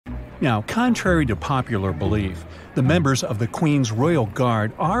Now, contrary to popular belief, the members of the Queen's Royal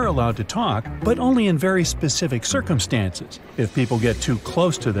Guard are allowed to talk, but only in very specific circumstances, if people get too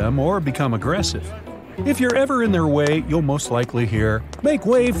close to them or become aggressive. If you're ever in their way, you'll most likely hear, "Make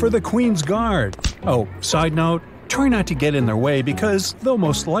way for the Queen's Guard!" Oh, side note, try not to get in their way because they'll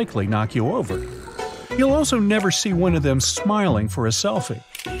most likely knock you over. You'll also never see one of them smiling for a selfie.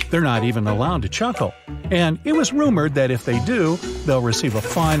 They're not even allowed to chuckle. And it was rumored that if they do, they'll receive a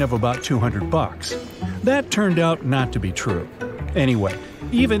fine of about $200. That turned out not to be true. Anyway,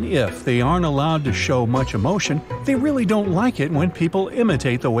 even if they aren't allowed to show much emotion, they really don't like it when people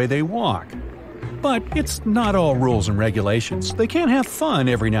imitate the way they walk. But it's not all rules and regulations. They can have fun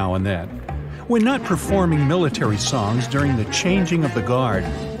every now and then. When not performing military songs during the changing of the guard,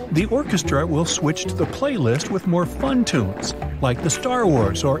 the orchestra will switch to the playlist with more fun tunes, like the Star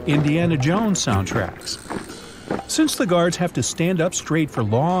Wars or Indiana Jones soundtracks. Since the guards have to stand up straight for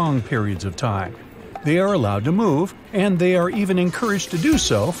long periods of time, they are allowed to move, and they are even encouraged to do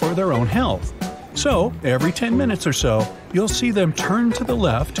so for their own health. So, every 10 minutes or so, you'll see them turn to the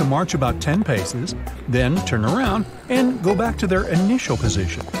left to march about 10 paces, then turn around and go back to their initial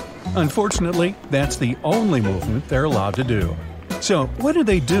position. Unfortunately, that's the only movement they're allowed to do. So, what do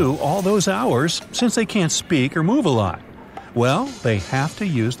they do all those hours since they can't speak or move a lot? Well, they have to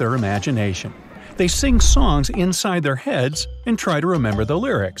use their imagination. They sing songs inside their heads and try to remember the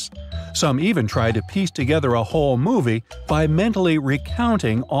lyrics. Some even try to piece together a whole movie by mentally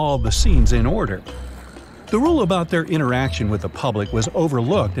recounting all the scenes in order. The rule about their interaction with the public was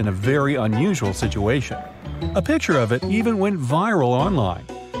overlooked in a very unusual situation. A picture of it even went viral online.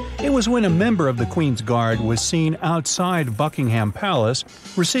 It was when a member of the Queen's Guard was seen outside Buckingham Palace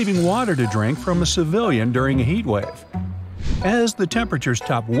receiving water to drink from a civilian during a heat wave. As the temperatures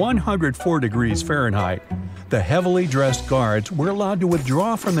topped 104 degrees Fahrenheit, the heavily dressed guards were allowed to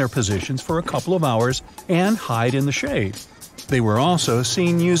withdraw from their positions for a couple of hours and hide in the shade. They were also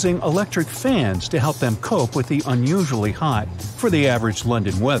seen using electric fans to help them cope with the unusually hot, for the average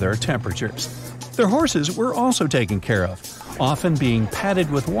London weather, temperatures. Their horses were also taken care of, often being patted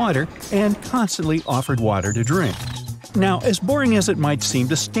with water and constantly offered water to drink. Now, as boring as it might seem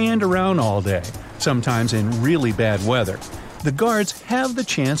to stand around all day, sometimes in really bad weather, the guards have the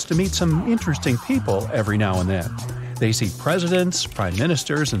chance to meet some interesting people every now and then. They see presidents, prime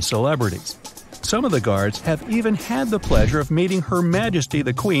ministers, and celebrities. Some of the guards have even had the pleasure of meeting Her Majesty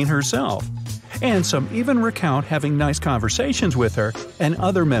the Queen herself. And some even recount having nice conversations with her and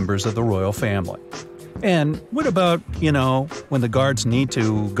other members of the royal family. And what about, when the guards need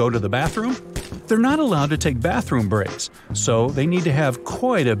to go to the bathroom? They're not allowed to take bathroom breaks, so they need to have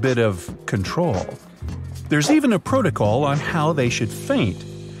quite a bit of control. There's even a protocol on how they should faint.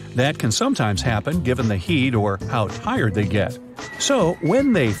 That can sometimes happen given the heat or how tired they get. So,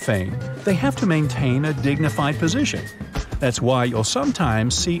 when they faint, they have to maintain a dignified position. That's why you'll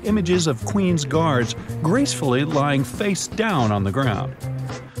sometimes see images of Queen's Guards gracefully lying face down on the ground.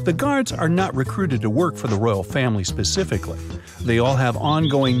 The guards are not recruited to work for the royal family specifically. They all have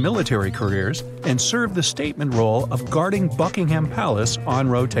ongoing military careers and serve the statement role of guarding Buckingham Palace on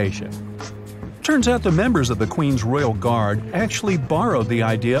rotation. Turns out the members of the Queen's Royal Guard actually borrowed the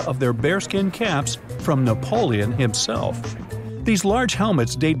idea of their bearskin caps from Napoleon himself. These large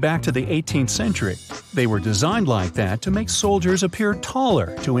helmets date back to the 18th century. They were designed like that to make soldiers appear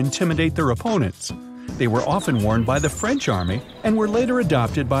taller to intimidate their opponents. They were often worn by the French army and were later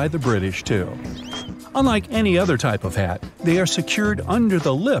adopted by the British too. Unlike any other type of hat, they are secured under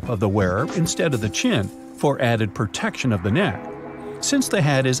the lip of the wearer instead of the chin for added protection of the neck. Since the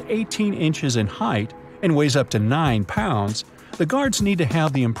hat is 18 inches in height and weighs up to 9 pounds, the guards need to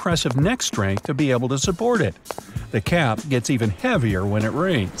have the impressive neck strength to be able to support it. The cap gets even heavier when it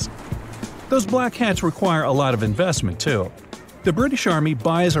rains. Those black hats require a lot of investment too. The British Army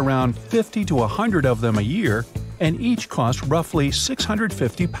buys around 50 to 100 of them a year, and each costs roughly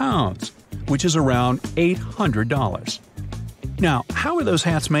 650 pounds, which is around $800. Now, how are those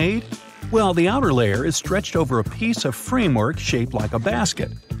hats made? Well, the outer layer is stretched over a piece of framework shaped like a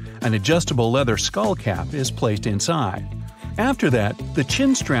basket. An adjustable leather skull cap is placed inside. After that, the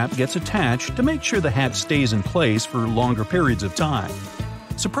chin strap gets attached to make sure the hat stays in place for longer periods of time.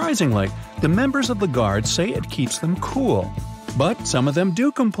 Surprisingly, the members of the guard say it keeps them cool. But some of them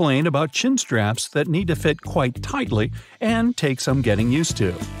do complain about chin straps that need to fit quite tightly and take some getting used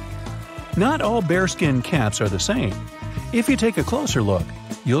to. Not all bearskin caps are the same. If you take a closer look,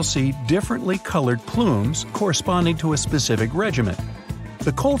 you'll see differently colored plumes corresponding to a specific regiment.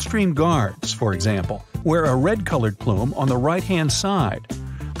 The Coldstream Guards, for example, wear a red-colored plume on the right-hand side.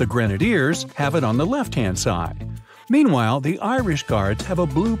 The Grenadiers have it on the left-hand side. Meanwhile, the Irish Guards have a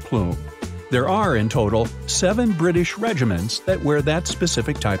blue plume. There are, in total, 7 British regiments that wear that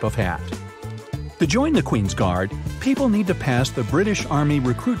specific type of hat. To join the Queen's Guard, people need to pass the British Army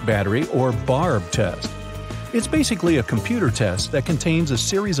Recruit Battery or BARB test. It's basically a computer test that contains a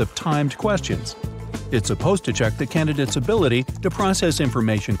series of timed questions. It's supposed to check the candidate's ability to process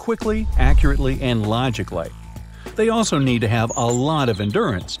information quickly, accurately, and logically. They also need to have a lot of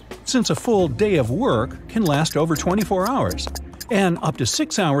endurance, since a full day of work can last over 24 hours. And up to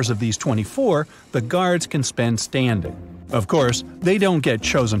 6 hours of these 24, the guards can spend standing. Of course, they don't get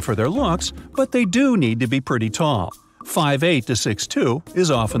chosen for their looks, but they do need to be pretty tall. 5'8" to 6'2" is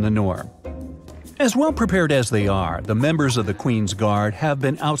often the norm. As well prepared as they are, the members of the Queen's Guard have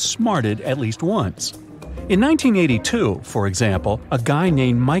been outsmarted at least once. In 1982, for example, a guy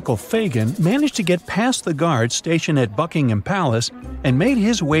named Michael Fagan managed to get past the guards stationed at Buckingham Palace and made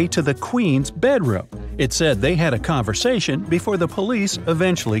his way to the Queen's bedroom. It said they had a conversation before the police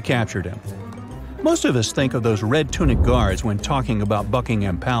eventually captured him. Most of us think of those red tunic guards when talking about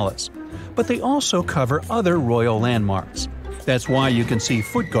Buckingham Palace, but they also cover other royal landmarks. That's why you can see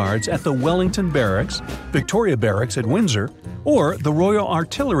foot guards at the Wellington Barracks, Victoria Barracks at Windsor, or the Royal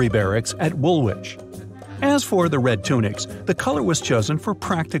Artillery Barracks at Woolwich. As for the red tunics, the color was chosen for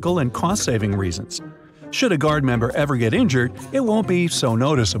practical and cost-saving reasons. Should a guard member ever get injured, it won't be so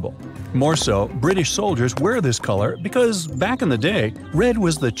noticeable. More so, British soldiers wear this color because, back in the day, red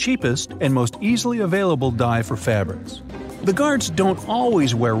was the cheapest and most easily available dye for fabrics. The guards don't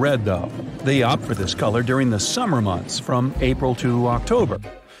always wear red, though. They opt for this color during the summer months, from April to October.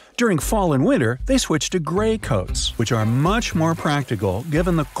 During fall and winter, they switch to gray coats, which are much more practical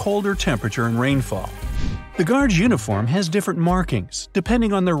given the colder temperature and rainfall. The guard's uniform has different markings,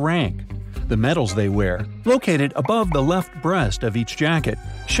 depending on their rank. The medals they wear, located above the left breast of each jacket,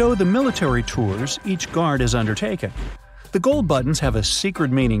 show the military tours each guard has undertaken. The gold buttons have a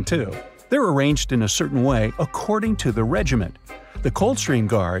secret meaning too. They're arranged in a certain way according to the regiment. The Coldstream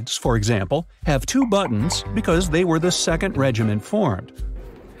Guards, for example, have 2 buttons because they were the 2nd Regiment formed.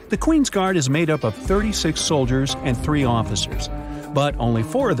 The Queen's Guard is made up of 36 soldiers and 3 officers, but only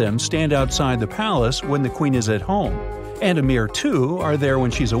 4 of them stand outside the palace when the Queen is at home, and a mere 2 are there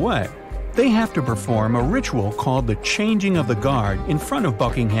when she's away. They have to perform a ritual called the Changing of the Guard in front of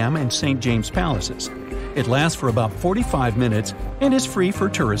Buckingham and St. James Palaces. It lasts for about 45 minutes and is free for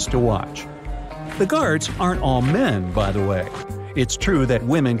tourists to watch. The guards aren't all men, by the way. It's true that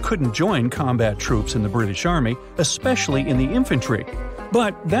women couldn't join combat troops in the British Army, especially in the infantry.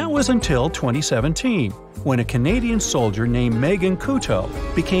 But that was until 2017, when a Canadian soldier named Megan Couto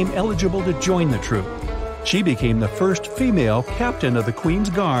became eligible to join the troop. She became the first female captain of the Queen's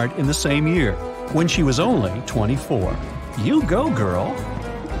Guard in the same year, when she was only 24. You go, girl!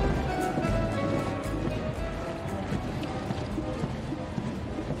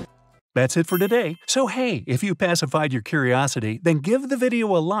 That's it for today. So hey, if you pacified your curiosity, then give the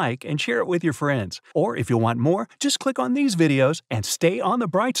video a like and share it with your friends. Or if you want more, just click on these videos and stay on the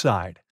bright side.